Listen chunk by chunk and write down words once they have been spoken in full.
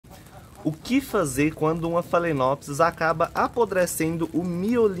O que fazer quando uma Phalaenopsis acaba apodrecendo o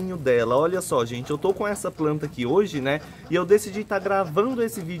miolinho dela? Olha só, gente, eu tô com essa planta aqui hoje, né? E eu decidi estar gravando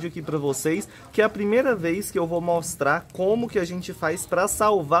esse vídeo aqui pra vocês, que é a primeira vez que eu vou mostrar como que a gente faz pra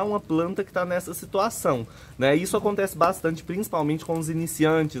salvar uma planta que tá nessa situação, né? Isso acontece bastante, principalmente com os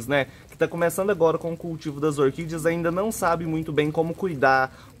iniciantes, né? Que tá começando agora com o cultivo das orquídeas, ainda não sabe muito bem como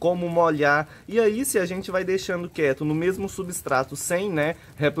cuidar, como molhar. E aí, se a gente vai deixando quieto no mesmo substrato sem, né,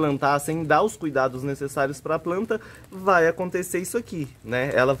 replantar, sem dar os cuidados necessários para a planta, vai acontecer isso aqui, né?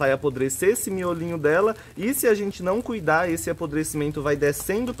 Ela vai apodrecer esse miolinho dela e se a gente não cuidar, esse apodrecimento vai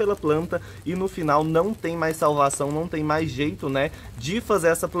descendo pela planta e no final não tem mais salvação, não tem mais jeito, né, de fazer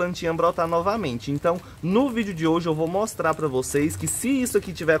essa plantinha brotar novamente. Então, no vídeo de hoje eu vou mostrar para vocês que se isso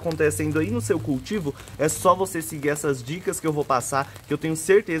aqui estiver acontecendo aí no seu cultivo, é só você seguir essas dicas que eu vou passar, que eu tenho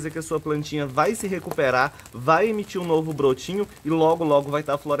certeza que a sua plantinha vai se recuperar, vai emitir um novo brotinho e logo vai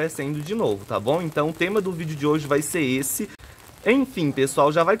estar florescendo de novo, tá bom? Então o tema do vídeo de hoje vai ser esse. Enfim,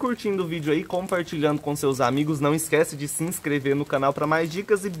 pessoal, já vai curtindo o vídeo aí, compartilhando com seus amigos, não esquece de se inscrever no canal para mais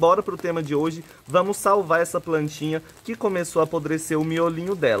dicas e bora pro tema de hoje, vamos salvar essa plantinha que começou a apodrecer o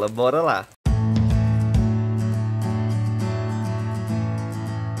miolinho dela, bora lá!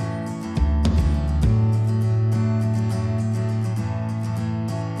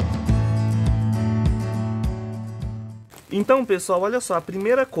 Então, pessoal, olha só, a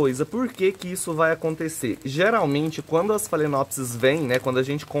primeira coisa, por que que isso vai acontecer? Geralmente, quando as Phalaenopsis vêm, né, quando a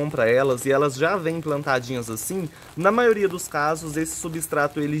gente compra elas e elas já vêm plantadinhas assim, na maioria dos casos, esse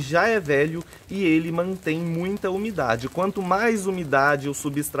substrato ele já é velho e ele mantém muita umidade. Quanto mais umidade o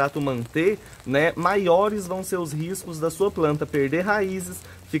substrato manter, né, maiores vão ser os riscos da sua planta perder raízes,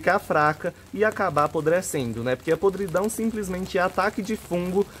 ficar fraca e acabar apodrecendo, né? Porque a podridão simplesmente é ataque de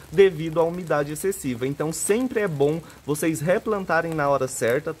fungo devido à umidade excessiva. Então sempre é bom vocês replantarem na hora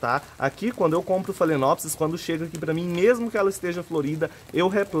certa, tá? Aqui quando eu compro Phalaenopsis, quando chega aqui pra mim, mesmo que ela esteja florida, eu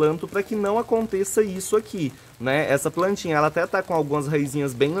replanto para que não aconteça isso aqui, né? Essa plantinha, ela até tá com algumas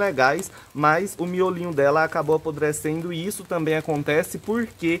raizinhas bem legais, mas o miolinho dela acabou apodrecendo e isso também acontece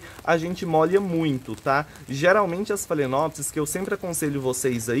porque a gente molha muito, tá? Geralmente as Phalaenopsis, que eu sempre aconselho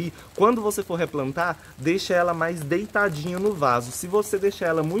vocês aí, quando você for replantar, deixa ela mais deitadinha no vaso. Se você deixar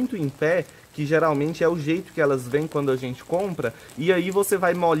ela muito em pé, que geralmente é o jeito que elas vêm quando a gente compra, e aí você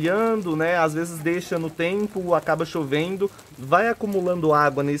vai molhando, né, às vezes deixa no tempo, acaba chovendo, vai acumulando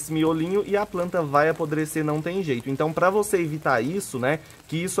água nesse miolinho e a planta vai apodrecer, não tem jeito. Então, para você evitar isso, né,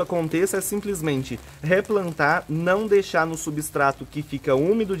 que isso aconteça, é simplesmente replantar, não deixar no substrato que fica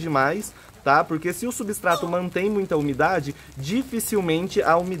úmido demais, tá? Porque se o substrato mantém muita umidade, dificilmente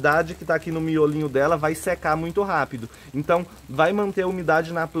a umidade que está aqui no miolinho dela vai secar muito rápido. Então, vai manter a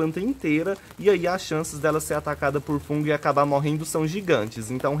umidade na planta inteira e aí as chances dela ser atacada por fungo e acabar morrendo são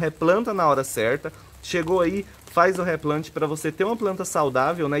gigantes. Então, replanta na hora certa. Chegou aí, faz o replante para você ter uma planta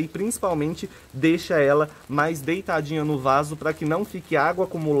saudável, né? E principalmente deixa ela mais deitadinha no vaso para que não fique água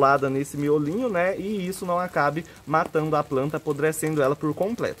acumulada nesse miolinho, né? E isso não acabe matando a planta, apodrecendo ela por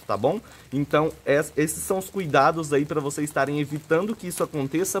completo, tá bom? Então, esses são os cuidados aí para vocês estarem evitando que isso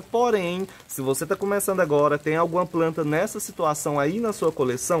aconteça. Porém, se você está começando agora, tem alguma planta nessa situação aí na sua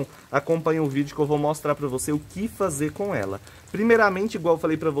coleção, acompanhe o vídeo que eu vou mostrar para você o que fazer com ela. Primeiramente, igual eu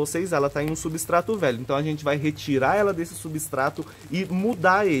falei para vocês, ela está em um substrato velho, então a gente vai retirar ela desse substrato e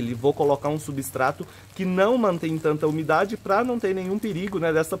mudar ele. Vou colocar um substrato que não mantém tanta umidade para não ter nenhum perigo,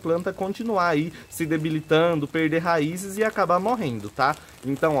 né, dessa planta continuar aí se debilitando, perder raízes e acabar morrendo, tá?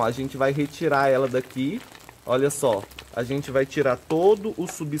 Então, ó, a gente vai retirar ela daqui, olha só, a gente vai tirar todo o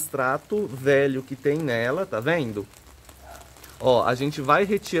substrato velho que tem nela, tá vendo? Ó, a gente vai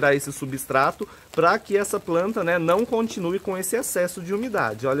retirar esse substrato para que essa planta, né, não continue com esse excesso de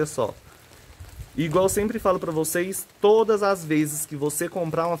umidade, olha só. Igual eu sempre falo para vocês, todas as vezes que você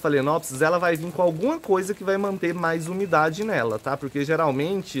comprar uma Phalaenopsis, ela vai vir com alguma coisa que vai manter mais umidade nela, tá? Porque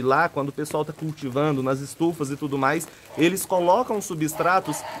geralmente lá, quando o pessoal tá cultivando nas estufas e tudo mais, eles colocam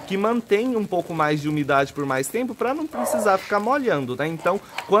substratos que mantêm um pouco mais de umidade por mais tempo para não precisar ficar molhando, né? Então,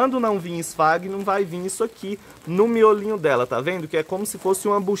 quando não vir esfague, não vai vir isso aqui no miolinho dela, tá vendo? Que é como se fosse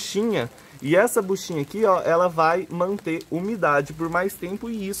uma buchinha. E essa buchinha aqui, ó, ela vai manter umidade por mais tempo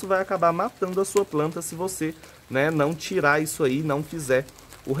e isso vai acabar matando a sua planta se você, né, não tirar isso aí, não fizer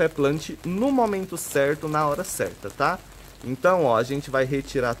o replante no momento certo, na hora certa, tá? Então, ó, a gente vai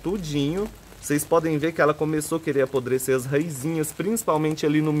retirar tudinho. Vocês podem ver que ela começou a querer apodrecer as raizinhas, principalmente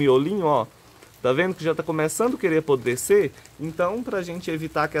ali no miolinho, ó. Tá vendo que já tá começando a querer apodrecer? Então, pra gente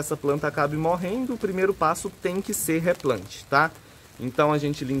evitar que essa planta acabe morrendo, o primeiro passo tem que ser replante, tá? Então a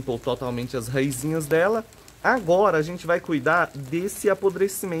gente limpou totalmente as raizinhas dela Agora a gente vai cuidar desse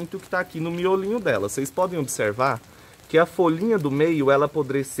apodrecimento que tá aqui no miolinho dela. Vocês podem observar que a folhinha do meio, ela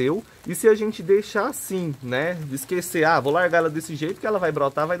apodreceu, e se a gente deixar assim, né, esquecer, vou largar ela desse jeito que ela vai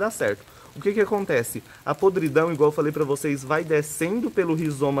brotar, vai dar certo. O que que acontece? A podridão, igual eu falei pra vocês, vai descendo pelo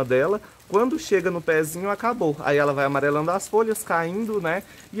rizoma dela, quando chega no pezinho, acabou. Aí ela vai amarelando as folhas, caindo, né,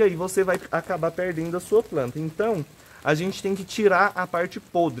 e aí você vai acabar perdendo a sua planta. Então, a gente tem que tirar a parte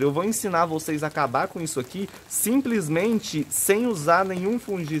podre. Eu vou ensinar vocês a acabar com isso aqui simplesmente sem usar nenhum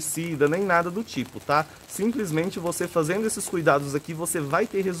fungicida, nem nada do tipo, tá? Simplesmente você fazendo esses cuidados aqui, você vai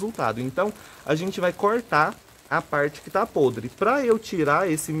ter resultado. Então, a gente vai cortar a parte que tá podre. Para eu tirar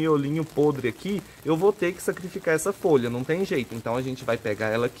esse miolinho podre aqui, eu vou ter que sacrificar essa folha, não tem jeito. Então, a gente vai pegar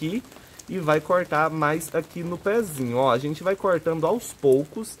ela aqui e vai cortar mais aqui no pezinho. Ó, a gente vai cortando aos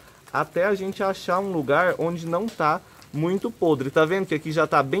poucos, até a gente achar um lugar onde não tá muito podre. Tá vendo que aqui já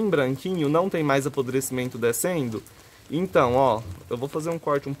tá bem branquinho, não tem mais apodrecimento descendo? Então, ó, eu vou fazer um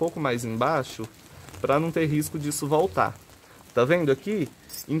corte um pouco mais embaixo para não ter risco disso voltar. Tá vendo aqui?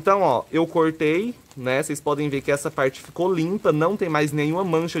 Então, ó, eu cortei, né? Vocês podem ver que essa parte ficou limpa, não tem mais nenhuma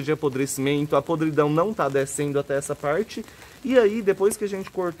mancha de apodrecimento, a podridão não tá descendo até essa parte. E aí, depois que a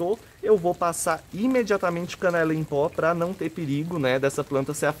gente cortou, eu vou passar imediatamente canela em pó para não ter perigo, né, dessa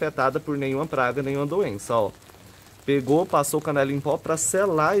planta ser afetada por nenhuma praga, nenhuma doença, ó. Pegou, passou canela em pó para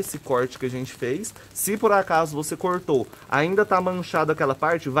selar esse corte que a gente fez. Se por acaso você cortou, ainda tá manchado aquela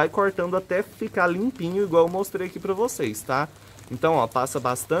parte, vai cortando até ficar limpinho, igual eu mostrei aqui para vocês, tá? Então, ó, passa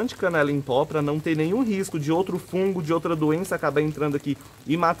bastante canela em pó para não ter nenhum risco de outro fungo, de outra doença acabar entrando aqui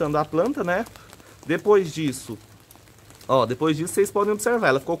e matando a planta, né? Depois disso, ó, vocês podem observar,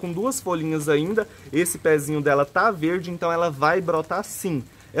 ela ficou com duas folhinhas ainda, esse pezinho dela tá verde, então ela vai brotar sim.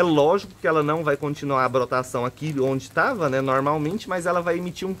 É lógico que ela não vai continuar a brotação aqui onde estava, né, normalmente, mas ela vai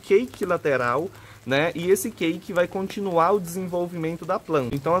emitir um cake lateral, né, e esse cake vai continuar o desenvolvimento da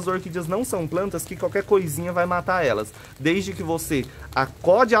planta. Então as orquídeas não são plantas que qualquer coisinha vai matar elas. Desde que você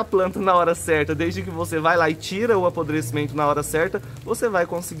acode a planta na hora certa, desde que você vai lá e tira o apodrecimento na hora certa, você vai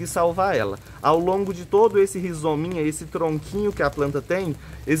conseguir salvar ela. Ao longo de todo esse rizominho, esse tronquinho que a planta tem,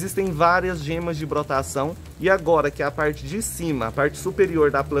 existem várias gemas de brotação, e agora que a parte de cima, a parte superior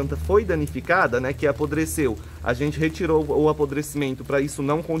da planta foi danificada, né, que apodreceu, a gente retirou o apodrecimento para isso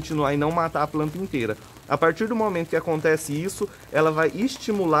não continuar e não matar a planta inteira. A partir do momento que acontece isso, ela vai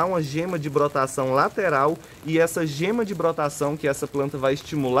estimular uma gema de brotação lateral, e essa gema de brotação que essa planta vai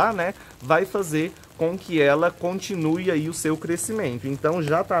estimular, né, vai fazer com que ela continue aí o seu crescimento. Então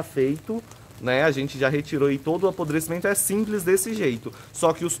já está feito, né? A gente já retirou aí todo o apodrecimento, é simples desse jeito.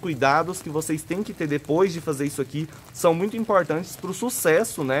 Só que os cuidados que vocês têm que ter depois de fazer isso aqui são muito importantes para o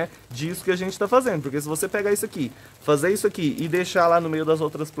sucesso, né, disso que a gente está fazendo. Porque se você pegar isso aqui, fazer isso aqui e deixar lá no meio das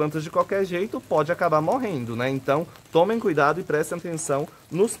outras plantas de qualquer jeito, pode acabar morrendo, né? Então, tomem cuidado e prestem atenção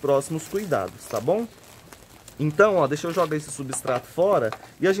nos próximos cuidados, tá bom? Então, ó, deixa eu jogar esse substrato fora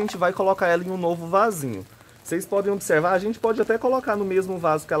e a gente vai colocar ela em um novo vasinho. Vocês podem observar, a gente pode até colocar no mesmo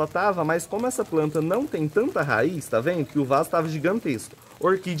vaso que ela estava, mas como essa planta não tem tanta raiz, tá vendo? Que o vaso estava gigantesco.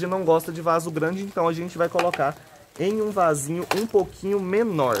 Orquídea não gosta de vaso grande, então a gente vai colocar em um vasinho um pouquinho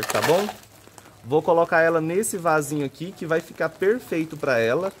menor, tá bom? Vou colocar ela nesse vasinho aqui, que vai ficar perfeito para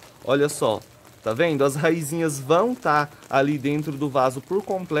ela. Olha só, tá vendo? As raizinhas vão estar ali dentro do vaso por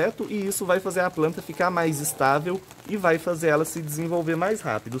completo, e isso vai fazer a planta ficar mais estável e vai fazer ela se desenvolver mais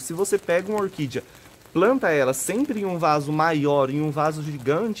rápido. Se você pega uma orquídea, planta ela sempre em um vaso maior, em um vaso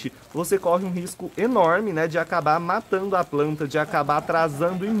gigante, você corre um risco enorme, né, de acabar matando a planta, de acabar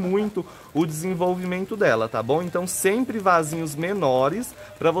atrasando e muito o desenvolvimento dela, tá bom? Então sempre vasinhos menores,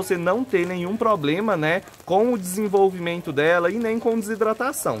 para você não ter nenhum problema, né, com o desenvolvimento dela e nem com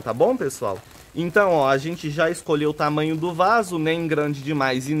desidratação, tá bom, pessoal? Então, ó, a gente já escolheu o tamanho do vaso, nem grande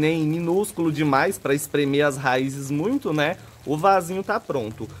demais e nem minúsculo demais para espremer as raízes muito, né? O vasinho tá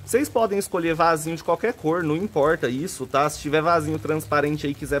pronto. Vocês podem escolher vasinho de qualquer cor, não importa isso, tá? Se tiver vasinho transparente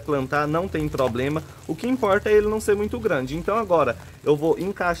aí e quiser plantar, não tem problema. O que importa é ele não ser muito grande. Então agora eu vou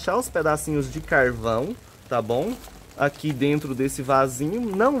encaixar os pedacinhos de carvão, tá bom? Aqui dentro desse vasinho.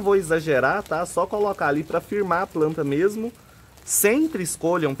 Não vou exagerar, tá? Só colocar ali para firmar a planta mesmo. Sempre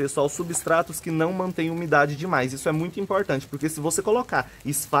escolham, pessoal, substratos que não mantêm umidade demais. Isso é muito importante, porque se você colocar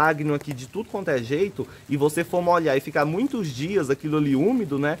esfagno aqui de tudo quanto é jeito e você for molhar e ficar muitos dias aquilo ali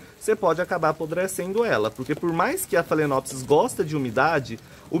úmido, né, você pode acabar apodrecendo ela. Porque por mais que a Phalaenopsis gosta de umidade,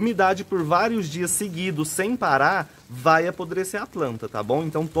 umidade por vários dias seguidos sem parar vai apodrecer a planta, tá bom?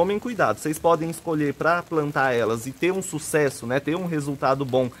 Então tomem cuidado, vocês podem escolher para plantar elas e ter um sucesso, né, ter um resultado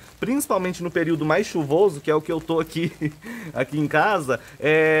bom, principalmente no período mais chuvoso, que é o que eu tô aqui, aqui em casa.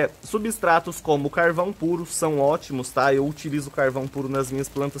 Substratos como carvão puro são ótimos, tá? Eu utilizo carvão puro nas minhas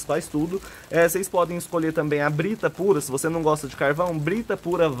plantas, faz tudo. Vocês podem escolher também a brita pura, se você não gosta de carvão, brita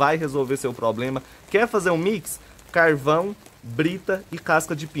pura vai resolver seu problema. Quer fazer um mix? Carvão, brita e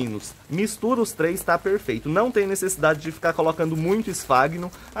casca de pinos. Mistura os três, tá perfeito. Não tem necessidade de ficar colocando muito esfagno,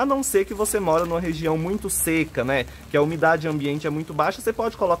 a não ser que você mora numa região muito seca, né? Que a umidade ambiente é muito baixa, você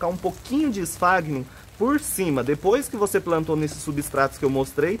pode colocar um pouquinho de esfagno por cima. Depois que você plantou nesses substratos que eu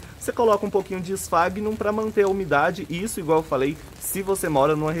mostrei, você coloca um pouquinho de esfagno para manter a umidade. Isso, igual eu falei, se você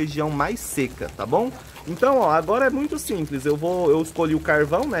mora numa região mais seca, tá bom? Então, ó, agora é muito simples. Eu escolhi o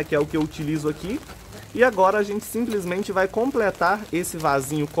carvão, né, que é o que eu utilizo aqui. E agora a gente simplesmente vai completar esse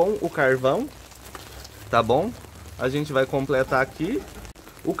vasinho com o carvão, tá bom? A gente vai completar aqui.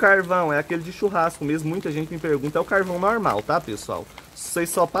 O carvão é aquele de churrasco mesmo, muita gente me pergunta, é o carvão normal, tá, pessoal? Vocês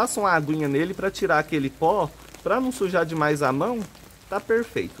só passam a aguinha nele para tirar aquele pó, para não sujar demais a mão, tá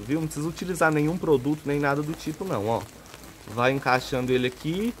perfeito, viu? Não precisa utilizar nenhum produto, nem nada do tipo não, ó. Vai encaixando ele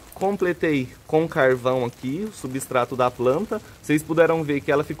aqui. Completei com carvão aqui, o substrato da planta. Vocês puderam ver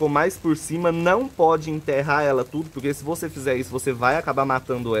que ela ficou mais por cima. Não pode enterrar ela tudo, porque se você fizer isso, você vai acabar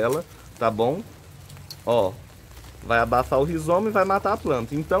matando ela, tá bom? Ó, vai abafar o rizoma e vai matar a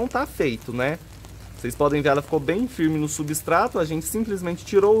planta. Então tá feito, né? Vocês podem ver, ela ficou bem firme no substrato. A gente simplesmente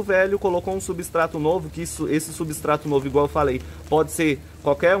tirou o velho, colocou um substrato novo, que esse substrato novo, igual eu falei, pode ser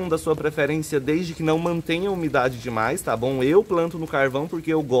qualquer um da sua preferência, desde que não mantenha a umidade demais, tá bom? Eu planto no carvão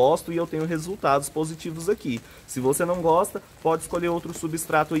porque eu gosto e eu tenho resultados positivos aqui. Se você não gosta, pode escolher outro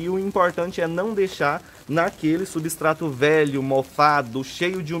substrato e o importante é não deixar naquele substrato velho, mofado,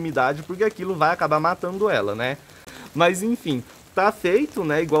 cheio de umidade, porque aquilo vai acabar matando ela, né? Mas enfim, tá feito,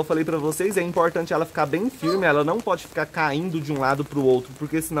 né? Igual eu falei pra vocês, é importante ela ficar bem firme, ela não pode ficar caindo de um lado pro outro,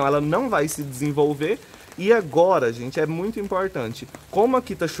 porque senão ela não vai se desenvolver. E agora, gente, é muito importante, como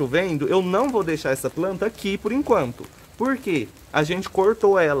aqui tá chovendo, eu não vou deixar essa planta aqui por enquanto. Por quê? A gente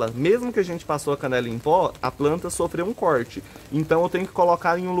cortou ela, mesmo que a gente passou a canela em pó, a planta sofreu um corte. Então eu tenho que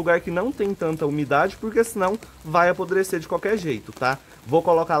colocar em um lugar que não tem tanta umidade, porque senão vai apodrecer de qualquer jeito, tá? Vou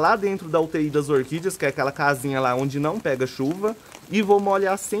colocar lá dentro da UTI das orquídeas, que é aquela casinha lá onde não pega chuva, e vou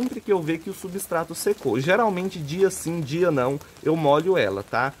molhar sempre que eu ver que o substrato secou. Geralmente dia sim, dia não, eu molho ela,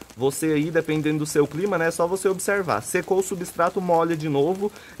 tá? Você aí, dependendo do seu clima, né, é só você observar. Secou o substrato, molha de novo.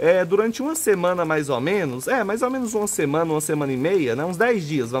 Durante uma semana mais ou menos uma semana e meia, né, uns 10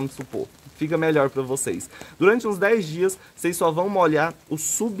 dias, vamos supor. Fica melhor para vocês. Durante uns 10 dias, vocês só vão molhar o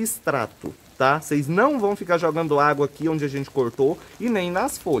substrato, tá? Vocês não vão ficar jogando água aqui onde a gente cortou e nem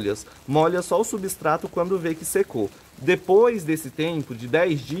nas folhas. Molha só o substrato quando vê que secou. Depois desse tempo, de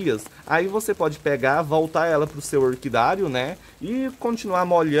 10 dias, aí você pode pegar, voltar ela para o seu orquidário, né? E continuar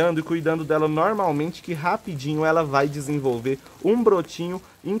molhando e cuidando dela normalmente, que rapidinho ela vai desenvolver um brotinho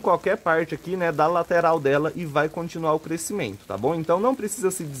em qualquer parte aqui, né, da lateral dela e vai continuar o crescimento, tá bom? Então não precisa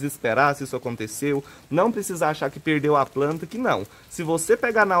se desesperar se isso aconteceu, não precisa achar que perdeu a planta, que não. Se você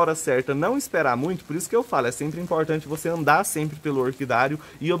pegar na hora certa, não esperar muito, por isso que eu falo, é sempre importante você andar sempre pelo orquidário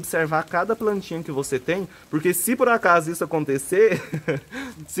e observar cada plantinha que você tem, porque se por acaso isso acontecer,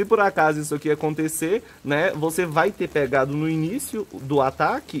 se por acaso isso aqui acontecer, né, você vai ter pegado no início do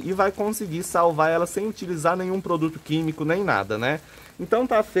ataque e vai conseguir salvar ela sem utilizar nenhum produto químico nem nada, né? Então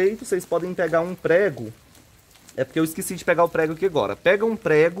tá feito, vocês podem pegar um prego, é porque eu esqueci de pegar o prego aqui agora. Pega um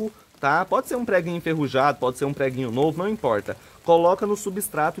prego, tá? Pode ser um preguinho enferrujado, pode ser um preguinho novo, não importa. Coloca no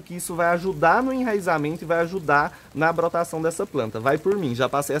substrato que isso vai ajudar no enraizamento e vai ajudar na brotação dessa planta. Vai por mim, já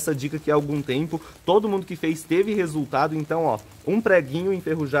passei essa dica aqui há algum tempo, todo mundo que fez teve resultado, então ó, um preguinho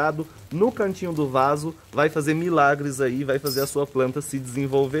enferrujado no cantinho do vaso vai fazer milagres aí, vai fazer a sua planta se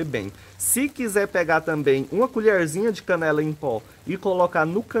desenvolver bem. Se quiser pegar também uma colherzinha de canela em pó e colocar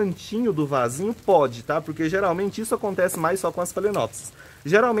no cantinho do vasinho, pode, tá? Porque geralmente isso acontece mais só com as Phalaenopsis.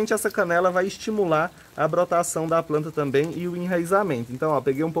 Geralmente essa canela vai estimular a brotação da planta também e o enraizamento. Então, ó,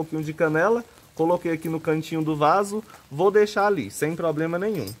 peguei um pouquinho de canela, coloquei aqui no cantinho do vaso, vou deixar ali, sem problema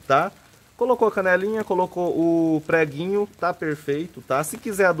nenhum, tá? Colocou a canelinha, colocou o preguinho, tá perfeito, tá? Se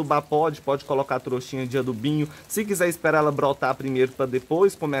quiser adubar, pode colocar trouxinha de adubinho. Se quiser esperar ela brotar primeiro para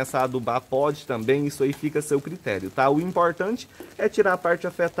depois começar a adubar, pode também. Isso aí fica a seu critério, tá? O importante é tirar a parte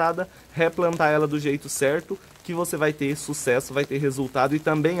afetada, replantar ela do jeito certo, que você vai ter sucesso, vai ter resultado. E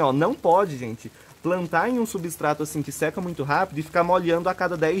também, ó, não pode, gente, plantar em um substrato assim que seca muito rápido e ficar molhando a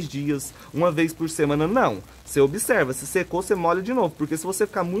cada 10 dias, uma vez por semana, não. Você observa, se secou, você molha de novo, porque se você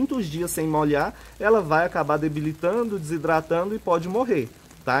ficar muitos dias sem molhar, ela vai acabar debilitando, desidratando e pode morrer,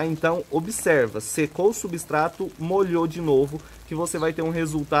 tá? Então, observa, secou o substrato, molhou de novo, que você vai ter um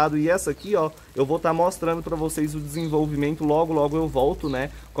resultado. E essa aqui, ó, eu vou estar mostrando para vocês o desenvolvimento, logo eu volto, né,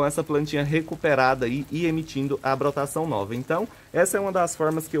 com essa plantinha recuperada aí e emitindo a brotação nova. Então, essa é uma das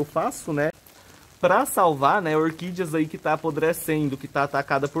formas que eu faço, né, para salvar, né, orquídeas aí que tá apodrecendo, que tá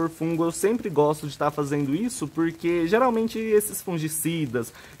atacada por fungo. Eu sempre gosto de estar fazendo isso, porque geralmente esses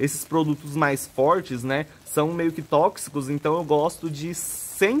fungicidas, esses produtos mais fortes, né, são meio que tóxicos, então eu gosto de,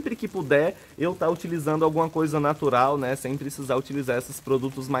 sempre que puder, eu estar utilizando alguma coisa natural, né, sem precisar utilizar esses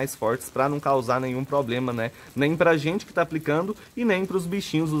produtos mais fortes para não causar nenhum problema, né, nem pra gente que tá aplicando e nem pros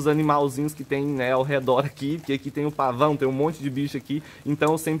bichinhos, os animalzinhos que tem, né, ao redor aqui, porque aqui tem o pavão, tem um monte de bicho aqui,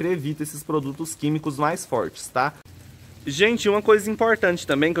 então eu sempre evito esses produtos químicos mais fortes, tá? Gente, uma coisa importante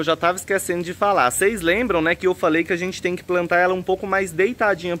também que eu já estava esquecendo de falar. Vocês lembram, né, que eu falei que a gente tem que plantar ela um pouco mais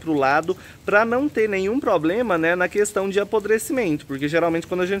deitadinha para o lado para não ter nenhum problema, né, na questão de apodrecimento. Porque geralmente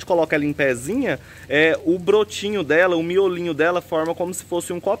quando a gente coloca ela em pezinha, o brotinho dela, o miolinho dela forma como se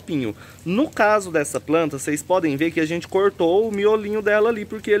fosse um copinho. No caso dessa planta, vocês podem ver que a gente cortou o miolinho dela ali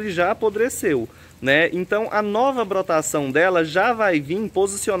porque ele já apodreceu, né? Então a nova brotação dela já vai vir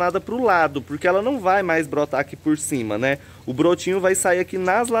posicionada para o lado, porque ela não vai mais brotar aqui por cima, né? O brotinho vai sair aqui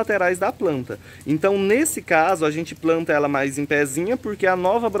nas laterais da planta. Então nesse caso a gente planta ela mais em pezinha, porque a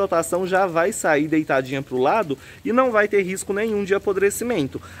nova brotação já vai sair deitadinha para o lado e não vai ter risco nenhum de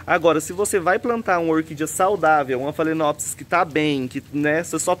apodrecimento. Agora, se você vai plantar uma orquídea saudável, uma Phalaenopsis que está bem, que, né,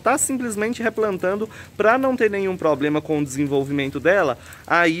 você só está simplesmente replantando para não ter nenhum problema com o desenvolvimento dela,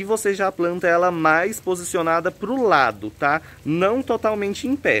 aí você já planta ela mais posicionada para o lado, tá? Não totalmente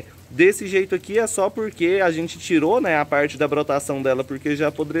em pé. Desse jeito aqui é só porque a gente tirou, né, a parte da brotação dela porque já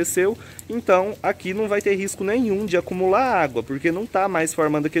apodreceu. Então aqui não vai ter risco nenhum de acumular água, porque não tá mais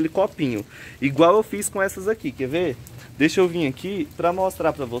formando aquele copinho. Igual eu fiz com essas aqui, quer ver? Deixa eu vir aqui para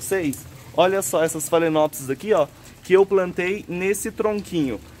mostrar para vocês. Olha só essas Phalaenopsis aqui, ó, que eu plantei nesse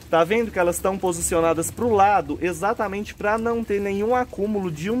tronquinho. Tá vendo que elas estão posicionadas para o lado exatamente para não ter nenhum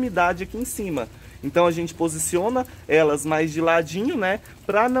acúmulo de umidade aqui em cima. Então a gente posiciona elas mais de ladinho, né,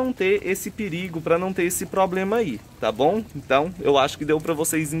 para não ter esse perigo, para não ter esse problema aí, tá bom? Então eu acho que deu para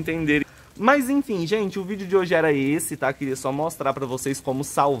vocês entenderem. Mas enfim, gente, o vídeo de hoje era esse, tá? Queria só mostrar para vocês como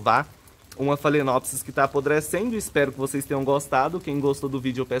salvar uma Phalaenopsis que está apodrecendo. Espero que vocês tenham gostado. Quem gostou do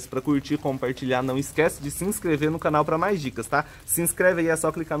vídeo eu peço para curtir, compartilhar. Não esquece de se inscrever no canal para mais dicas, tá? Se inscreve aí, é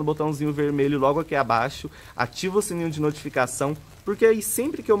só clicar no botãozinho vermelho logo aqui abaixo. Ativa o sininho de notificação, porque aí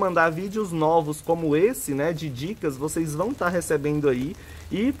sempre que eu mandar vídeos novos como esse, né, de dicas, vocês vão estar recebendo aí.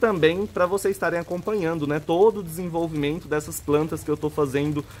 E também para vocês estarem acompanhando, né, todo o desenvolvimento dessas plantas que eu tô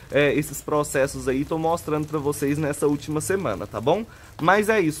fazendo, esses processos aí, tô mostrando para vocês nessa última semana, tá bom? Mas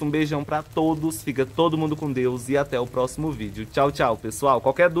é isso, um beijão para todos, fica todo mundo com Deus e até o próximo vídeo. Tchau, tchau, pessoal.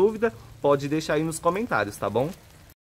 Qualquer dúvida, pode deixar aí nos comentários, tá bom?